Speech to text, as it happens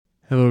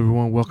Hello,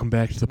 everyone. Welcome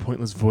back to the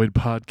Pointless Void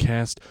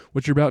podcast.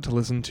 What you're about to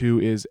listen to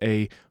is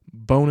a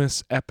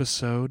bonus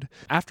episode.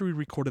 After we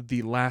recorded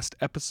the last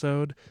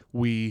episode,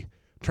 we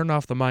turned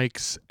off the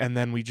mics and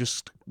then we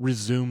just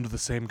resumed the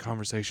same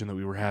conversation that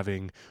we were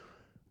having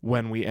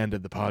when we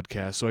ended the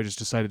podcast. So I just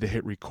decided to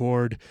hit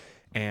record,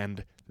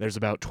 and there's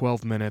about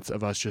 12 minutes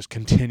of us just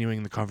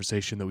continuing the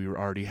conversation that we were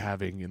already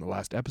having in the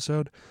last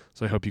episode.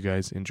 So I hope you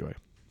guys enjoy.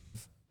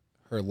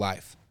 Her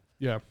life.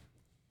 Yeah.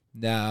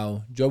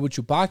 Now, Jobu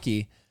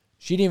Tupaki,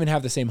 she didn't even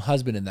have the same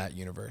husband in that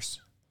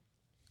universe.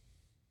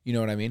 You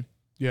know what I mean?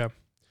 Yeah.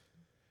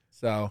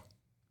 So.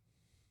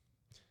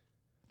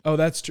 Oh,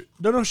 that's true.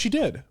 No, she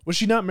did. Was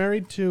she not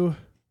married to...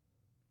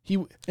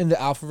 In the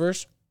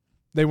Alphaverse?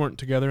 They weren't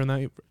together in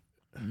that...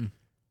 Mm-mm.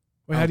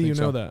 Wait, how do you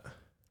know that?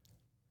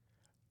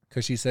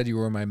 Because she said you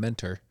were my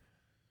mentor.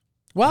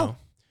 Well, No.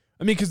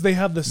 I mean, because they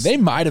have this... they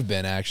might have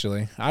been,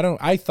 actually.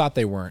 I thought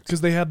they weren't. Because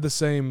they had the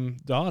same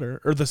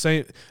daughter, or the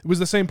same... It was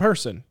the same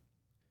person.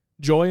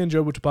 Joy and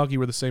Jobu Tupaki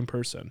were the same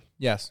person.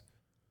 Yes.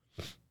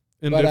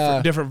 In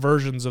But, different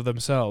versions of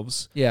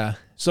themselves. Yeah.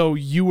 So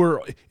you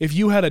were... If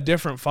you had a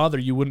different father,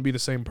 you wouldn't be the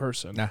same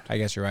person. Nah, I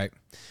guess you're right.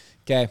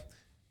 Okay.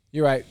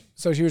 You're right.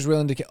 So she was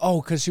willing to...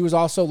 because she was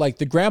also like...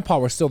 The grandpa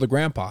was still the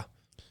grandpa.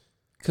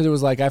 Because it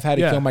was like, I've had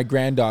to kill my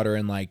granddaughter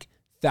in like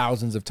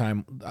thousands of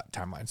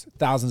timelines.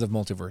 Thousands of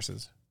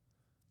multiverses.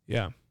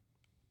 Yeah.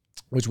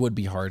 Which would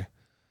be hard.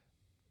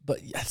 But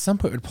at some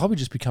point, it would probably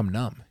just become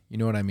numb. You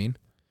know what I mean?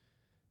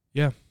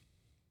 Yeah.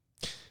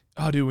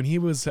 Oh, dude,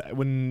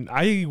 when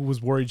I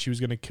was worried she was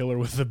going to kill her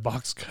with the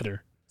box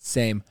cutter.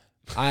 Same.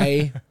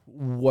 I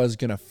was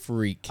going to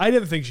freak. I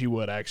didn't think she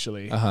would,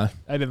 actually. Uh-huh.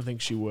 I didn't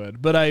think she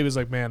would. But I was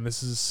like, man,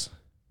 this is...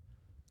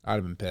 I'd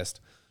have been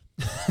pissed.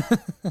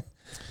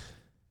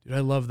 Dude, I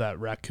love that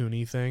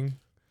raccoony thing.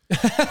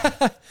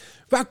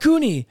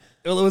 Raccoony.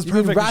 Well, it was You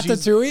mean perfect.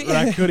 Ratatouille?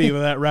 Raccoony,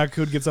 when that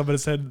raccoon gets up in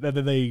his head, and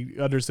then they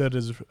understood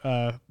his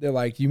They're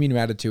like, you mean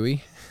Ratatouille?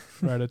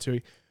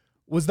 Ratatouille.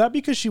 Was that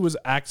because she was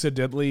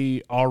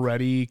accidentally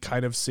already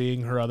kind of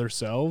seeing her other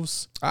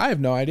selves? I have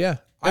no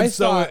idea. And I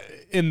so thought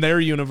in their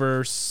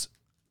universe,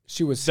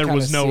 she was there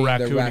was no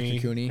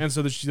raccoony. raccoony. And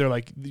so they're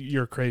like,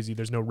 you're crazy.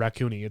 There's no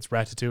raccoony. It's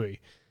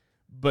Ratatouille.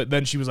 But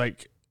then she was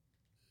like,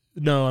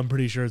 no, I'm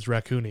pretty sure it's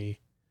raccoony.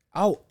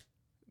 Oh.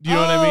 Do you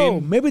know what I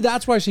mean? Maybe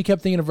that's why she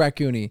kept thinking of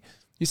Raccoony.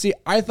 You see,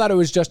 I thought it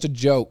was just a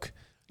joke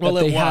that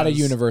they had a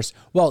universe.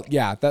 Well,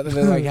 yeah, that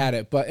they like had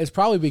it, but it's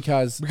probably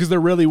because there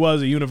really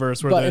was a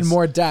universe where in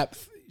more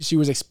depth, she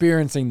was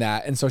experiencing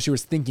that, and so she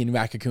was thinking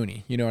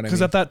Rakakuni. You know what I mean?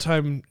 Because at that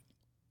time,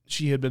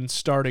 she had been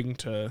starting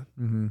to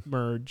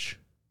merge.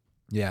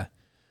 Yeah.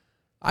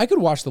 I could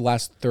watch the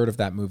last third of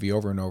that movie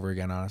over and over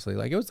again, honestly.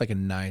 Like, it was like a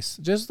nice,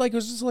 it was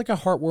just like a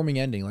heartwarming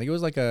ending. Like, it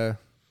was like a...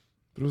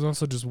 But it was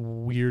also just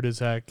weird as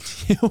heck.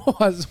 It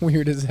was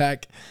weird as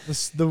heck.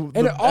 And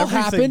it all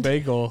happened.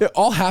 Bagel. It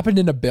all happened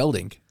in a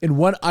building, in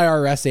one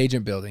IRS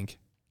agent building.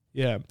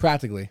 Yeah,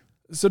 practically.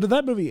 So did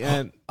that movie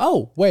end?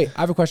 Oh, wait,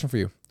 I have a question for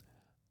you.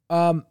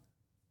 When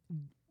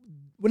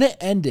it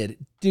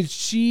ended, did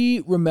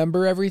she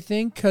remember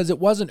everything? Because it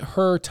wasn't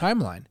her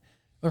timeline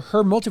or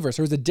her multiverse.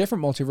 There was a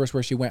different multiverse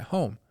where she went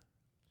home.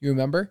 You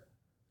remember?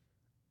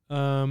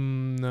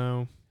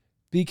 No.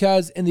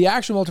 Because in the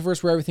actual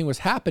multiverse where everything was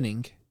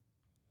happening,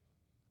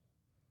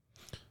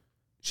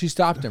 she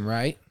stopped him,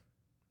 right?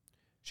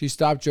 She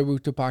stopped Jobu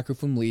Tupaki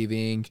from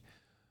leaving.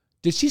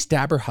 Did she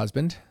stab her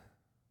husband?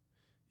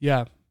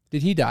 Yeah.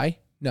 Did he die?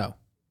 No.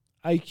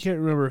 I can't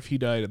remember if he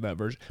died in that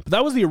version. But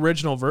that was the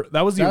original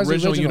that was the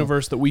original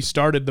universe that we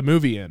started the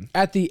movie in.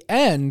 At the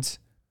end,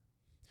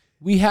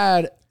 we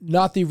had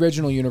not the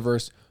original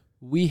universe.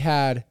 We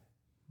had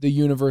the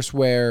universe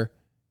where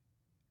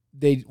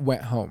they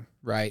went home,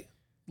 right?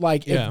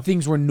 Like if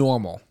things were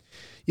normal.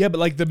 Yeah, but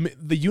like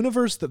the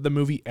universe that the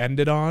movie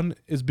ended on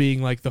is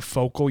being like the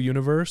focal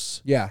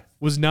universe. Yeah.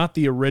 Was not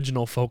the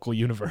original focal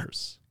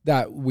universe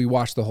that we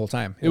watched the whole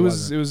time. It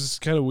was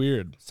kind of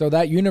weird. So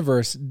that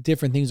universe,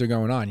 different things are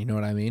going on. You know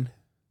what I mean?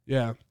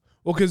 Yeah.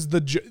 Well, because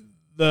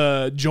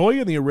the joy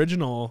in the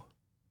original,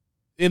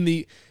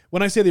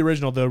 when I say the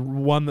original, the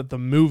one that the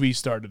movie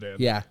started in.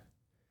 Yeah.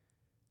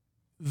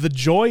 The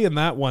joy in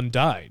that one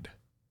died.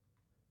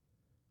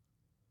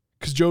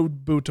 Because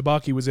Jobu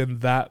Tupaki was in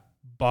that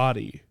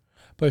body.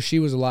 But she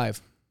was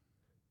alive.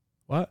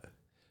 What?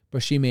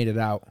 But she made it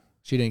out.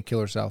 She didn't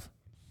kill herself.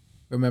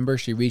 Remember,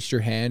 she reached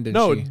her hand and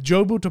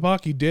Jobu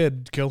Tupaki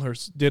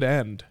did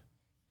end.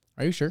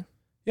 Are you sure?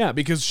 Yeah,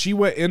 because she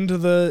went into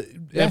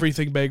the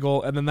everything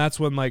bagel, and then that's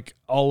when like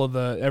all of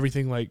the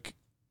everything like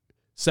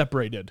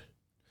separated.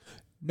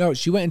 No,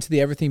 she went into the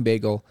everything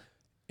bagel,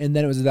 and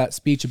then it was that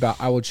speech about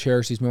I will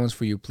cherish these moments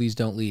for you. Please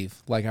don't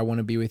leave. Like I want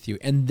to be with you.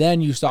 And then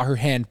you saw her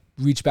hand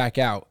reach back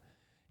out,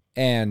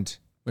 and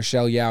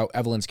Michelle Yeoh,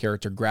 Evelyn's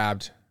character,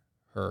 grabbed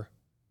her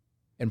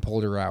and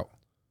pulled her out.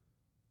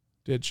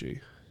 Did she?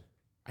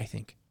 I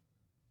think.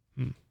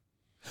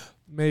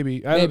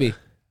 Maybe. I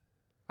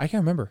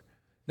can't remember.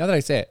 Now that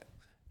I say it.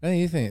 What do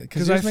you think?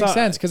 Because 'Cause it I makes thought-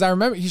 sense. Because I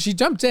remember she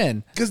jumped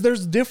in. Because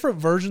there's different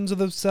versions of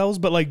themselves,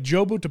 but like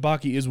Jobu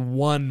Tabaki is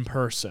one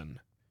person.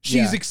 She's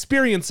Yeah.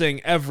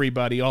 experiencing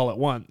everybody all at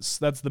once.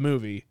 That's the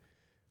movie.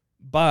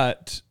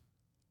 But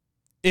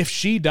if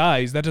she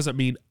dies, that doesn't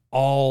mean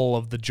all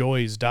of the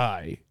Joys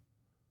die.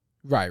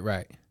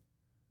 Right.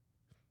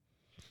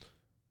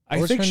 I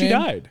was think her she name?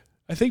 died.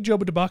 I think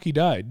Jobu Tabaki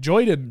died.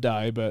 Joy didn't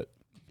die, but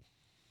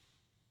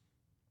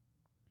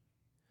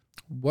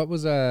What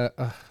was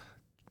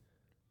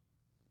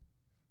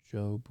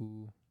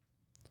Jobu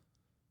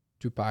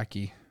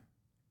Tupaki?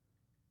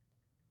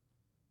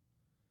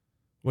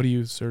 what are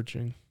you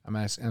searching?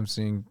 I'm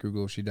seeing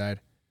Google. She died.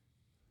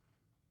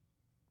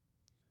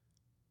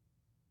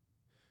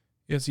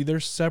 Yeah, see, they're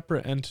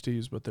separate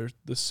entities, but they're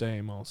the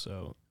same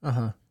also.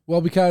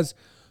 Well, because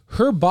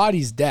her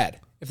body's dead,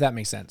 if that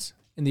makes sense,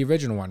 in the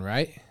original one,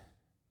 right?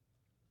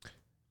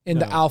 In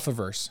the No.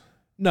 Alphaverse.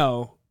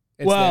 No.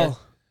 It's well, there.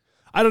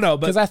 I don't know,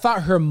 but Because I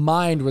thought her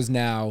mind was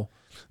now.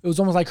 It was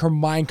almost like her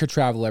mind could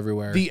travel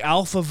everywhere. the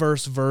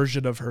Alphaverse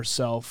version of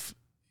herself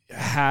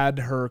had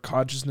her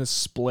consciousness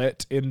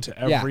split into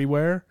Yeah.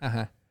 everywhere.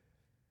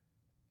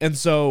 And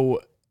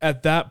so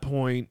at that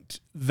point,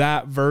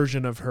 that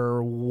version of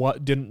her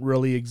didn't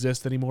really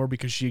exist anymore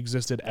because she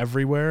existed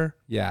everywhere.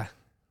 Yeah.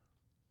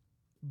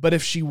 But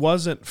if she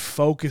wasn't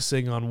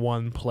focusing on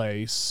one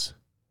place,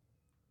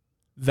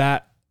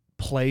 that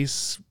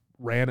place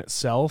ran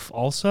itself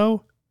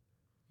also.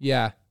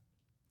 Yeah.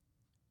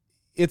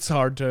 It's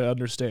hard to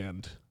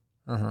understand.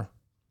 No,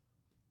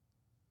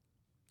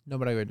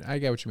 but I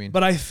get what you mean.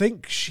 But I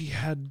think she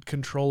had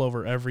control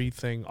over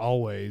everything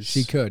always.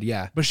 She could,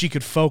 yeah. But she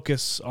could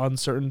focus on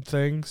certain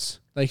things.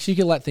 Like she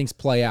could let things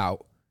play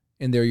out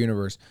in their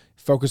universe,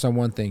 focus on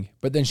one thing,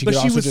 but then she But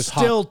could she also was just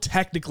still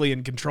technically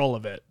in control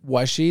of it.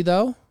 Was she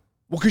though?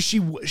 Well, because she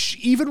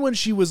even when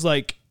she was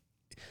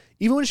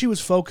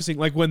focusing,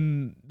 like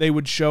when they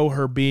would show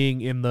her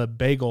being in the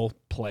bagel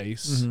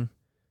place,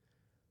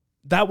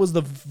 that was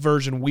the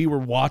version we were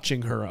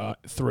watching her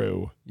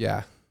through.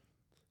 Yeah.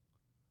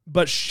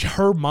 But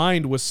her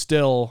mind was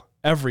still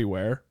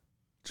everywhere.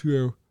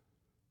 True.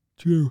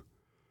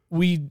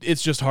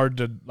 It's just hard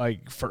to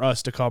for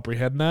us to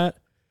comprehend that.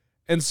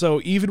 And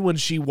so even when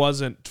she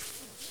wasn't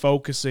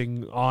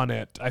focusing on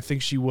it, I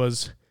think she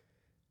was.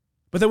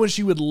 But then when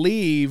she would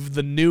leave,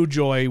 the new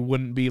Joy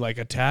wouldn't be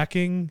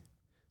attacking.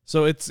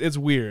 So it's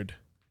weird.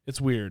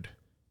 It's weird.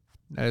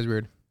 That is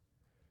weird.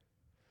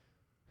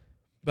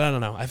 But I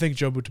don't know. I think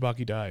Jobu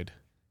Tabaki died.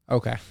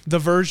 Okay.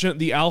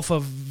 The Alpha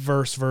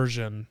verse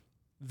version,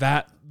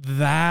 that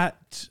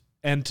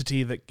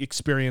entity that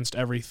experienced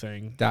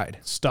everything Died.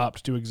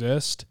 stopped to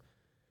exist.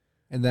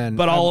 And then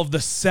But all of the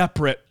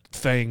separate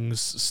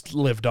things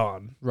lived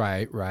on.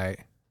 Right.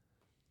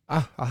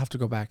 I'll have to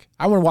go back.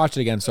 I want to watch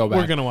it again so bad.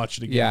 We're gonna watch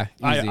it again.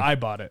 Yeah, easy. I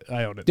bought it.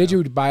 I own it. Did now.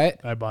 you buy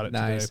it? I bought it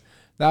Nice. today.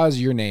 That was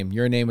Your Name.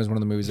 Your Name was one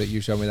of the movies that you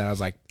showed me that I was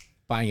like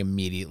buying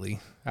immediately.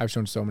 I've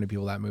shown so many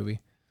people that movie.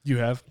 You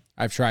have,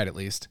 I've tried at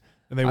least.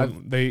 and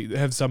they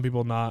have some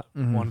people not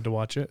wanted to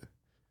watch it.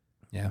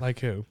 Yeah. Like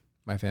who?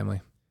 My family.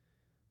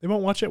 They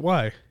won't watch it.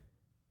 Why?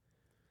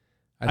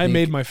 I think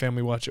made my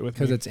family watch it with me.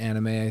 because it's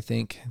anime. I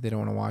think they don't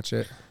want to watch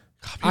it.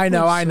 God,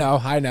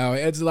 I know.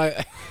 It's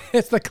like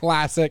it's the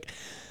classic.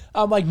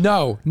 I'm like,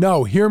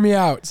 no, hear me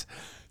out.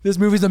 This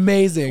movie's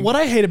amazing. What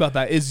I hate about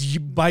that is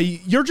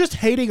you're just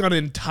hating on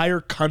an entire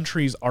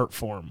country's art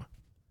form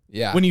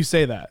Yeah. when you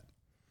say that,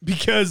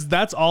 because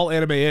that's all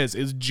anime is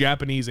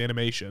Japanese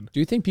animation.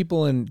 Do you think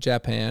people in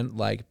Japan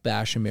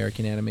bash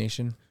American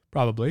animation?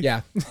 Probably.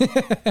 Yeah.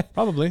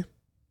 Probably.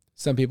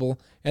 Some people.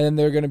 And then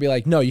they're going to be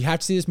like, no, you have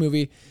to see this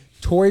movie.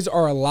 Toys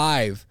are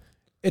alive.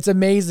 It's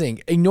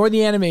amazing. Ignore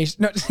the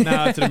animation. No,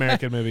 No, it's an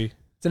American movie.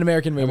 It's an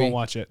American I movie. won't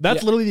watch it.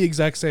 That's literally the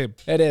exact same.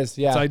 It is,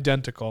 yeah. It's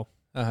identical.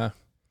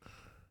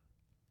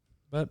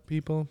 But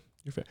people,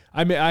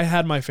 I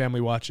had my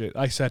family watch it.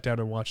 I sat down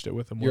and watched it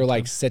with them. You're one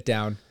like, time. sit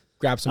down,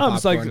 grab some I'm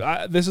just popcorn.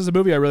 like, this is a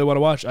movie I really want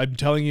to watch. I'm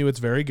telling you, it's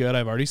very good.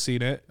 I've already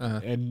seen it,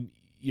 and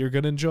you're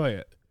gonna enjoy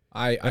it.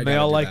 I they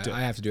all liked it.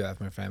 I have to do that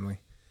with my family.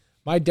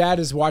 My dad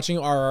is watching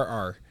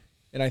RRR,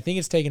 and I think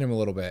it's taken him a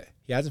little bit.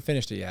 He hasn't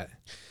finished it yet.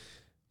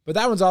 But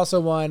that one's also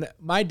one.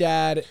 My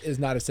dad is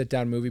not a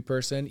sit-down movie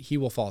person. He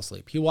will fall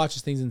asleep. He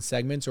watches things in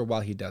segments or while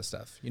he does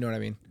stuff. You know what I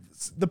mean?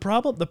 The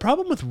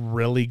problem with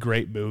really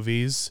great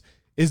movies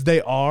is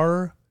they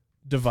are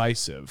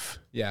divisive.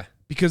 Yeah.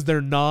 Because they're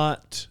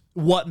not,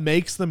 what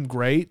makes them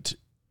great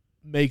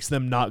makes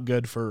them not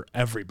good for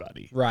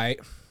everybody. Right.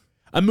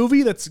 A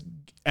movie that's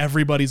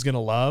everybody's going to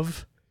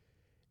love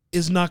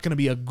is not going to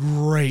be a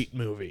great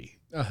movie.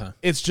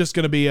 It's just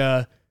going to be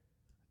a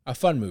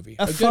fun movie.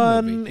 a good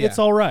fun, movie. Yeah. it's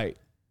all right.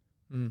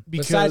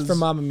 Besides from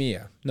Mamma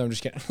Mia. No, I'm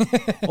just kidding.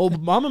 Oh,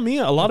 Mamma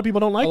Mia, a lot of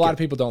people don't like it. A lot of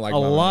people don't like A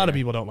Mamma lot of Mia.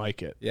 people don't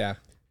like it. Yeah.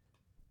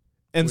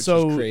 And Which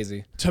so is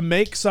crazy. to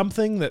make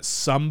something that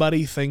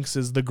somebody thinks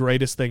is the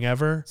greatest thing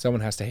ever,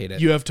 Someone has to hate it.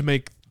 you have to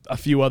make a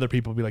few other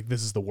people be like,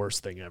 this is the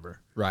worst thing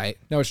ever. Right.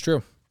 No, it's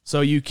true.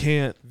 So you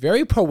can't,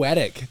 Very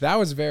poetic. That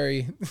was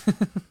very...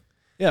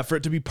 yeah, for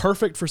it to be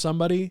perfect for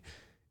somebody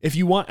if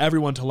you want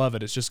everyone to love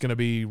it, it's just going to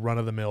be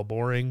run-of-the-mill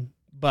boring,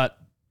 but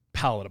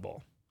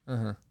palatable.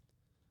 Uh-huh.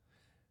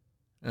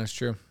 That's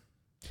true.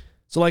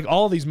 So like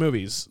all these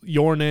movies,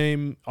 Your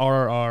Name,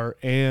 RRR,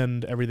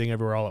 and Everything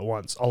Everywhere All at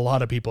Once, a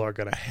lot of people are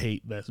going to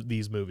hate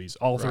these movies,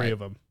 all three Right. of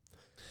them.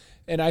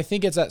 And I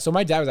think it's so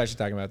my dad was actually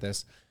talking about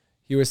this.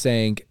 He was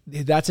saying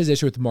that's his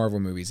issue with Marvel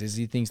movies is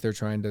he thinks they're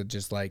trying to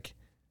just like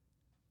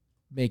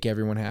make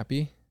everyone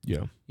happy.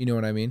 Yeah. You know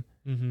what I mean?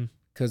 Mm-hmm.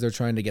 Because they're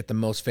trying to get the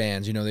most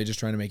fans. You know, they're just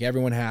trying to make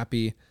everyone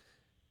happy.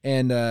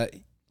 And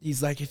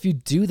he's like, if you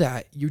do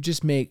that, you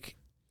just make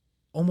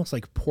almost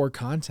like poor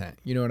content.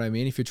 You know what I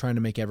mean? If you're trying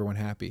to make everyone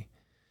happy.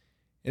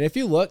 And if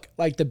you look,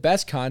 like the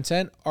best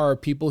content are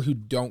people who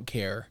don't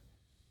care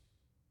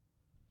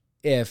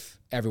if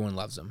everyone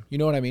loves them. You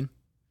know what I mean?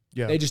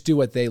 Yeah. They just do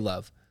what they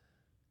love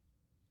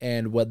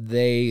and what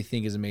they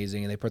think is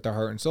amazing, and they put their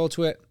heart and soul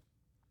to it,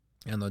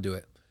 and they'll do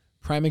it.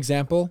 Prime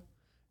example,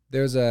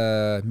 there's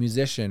a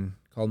musician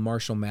called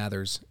Marshall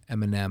Mathers,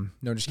 Eminem.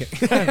 No, just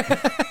kidding.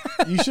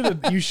 You should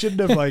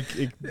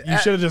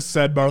have just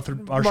said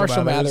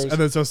Marshall Mathers, and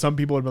then so some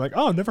people would be like,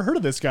 "Oh, I've never heard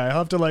of this guy. I'll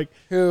have to like."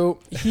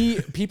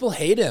 People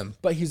hate him,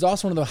 but he's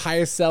also one of the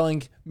highest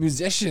selling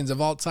musicians of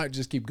all time.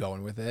 Just keep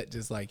going with it.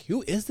 Just like,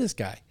 who is this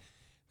guy?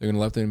 They're gonna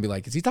look at him and be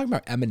like, "Is he talking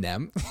about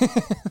Eminem?"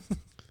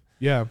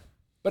 Yeah.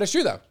 But it's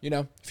true though. You know,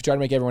 if you try to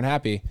make everyone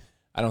happy,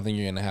 I don't think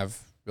you're gonna have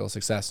real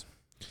success.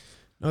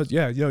 No,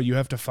 yeah, you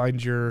have to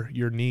find your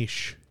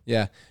niche.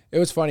 Yeah, it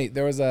was funny.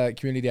 There was a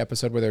Community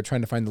episode where they were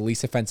trying to find the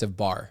least offensive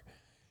bar,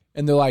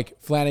 and they're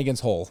like Flanagan's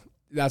Hole.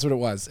 That's what it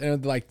was,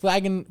 and they're like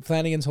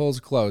Flanagan's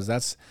Hole's closed.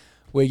 That's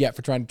what you get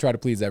for trying to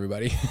please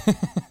everybody,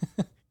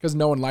 because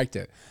no one liked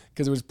it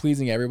because it was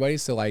pleasing everybody.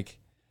 So like,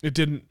 It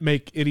didn't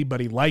make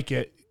anybody like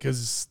it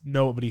because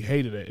nobody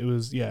hated it. It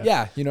was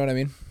yeah, you know what I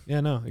mean? Yeah,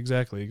 no,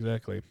 exactly.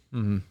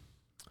 Mm-hmm.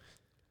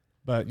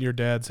 But your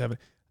dad's having.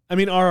 I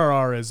mean,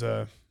 RRR is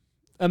a.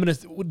 I'm gonna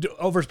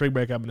over spring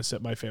break. I'm gonna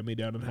sit my family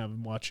down and have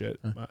them watch it.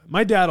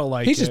 My dad will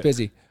like. He's just it.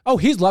 busy. Oh,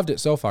 he's loved it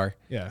so far.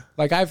 Yeah,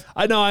 Like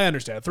I know. I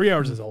understand. 3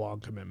 hours is a long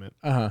commitment.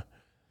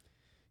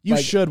 You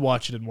Like- should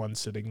watch it in one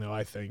sitting, though.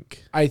 I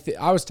think. I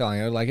was telling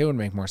her like it would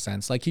make more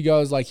sense. Like he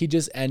goes like he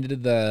just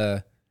ended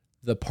the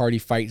party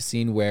fight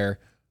scene where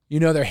you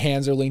know their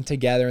hands are linked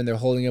together and they're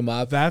holding him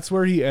up. That's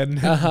where he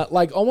ended.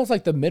 Like almost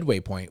like the midway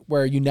point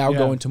where you now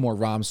go Yeah. into more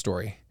Rom's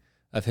story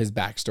of his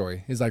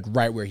backstory is like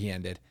right where he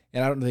ended.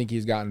 And I don't think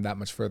he's gotten that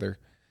much further.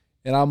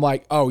 And I'm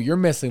like, oh, you're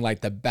missing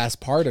like the best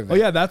part of it. Oh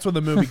yeah, that's when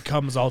the movie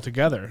comes all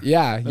together.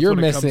 Yeah, That's you're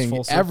when it comes missing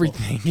full circle.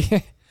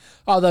 everything.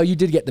 Although you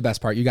did get the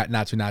best part. You got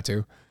not to. Not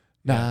to.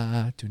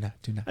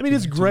 I mean,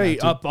 it's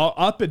great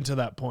up until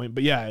that point,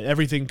 but yeah,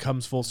 everything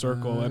comes full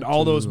circle, and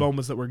all those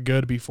moments that were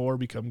good before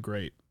become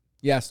great.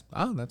 Yes.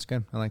 Oh, that's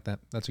good. I like that.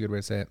 That's a good way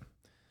to say it.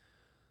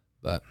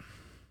 But,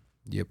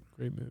 yep,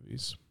 Great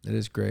movies. it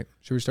is great.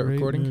 Should we start Great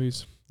recording?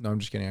 movies. No, I'm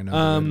just kidding. I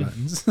know. the red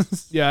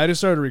buttons. Yeah, I just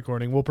started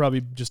recording. We'll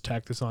probably just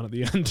tack this on at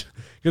the end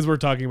because we're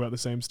talking about the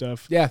same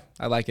stuff. Yeah,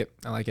 I like it.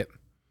 But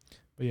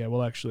yeah,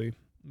 we'll actually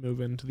move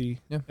into the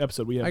Yeah.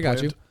 episode we have. I got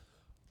planned.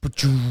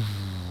 you.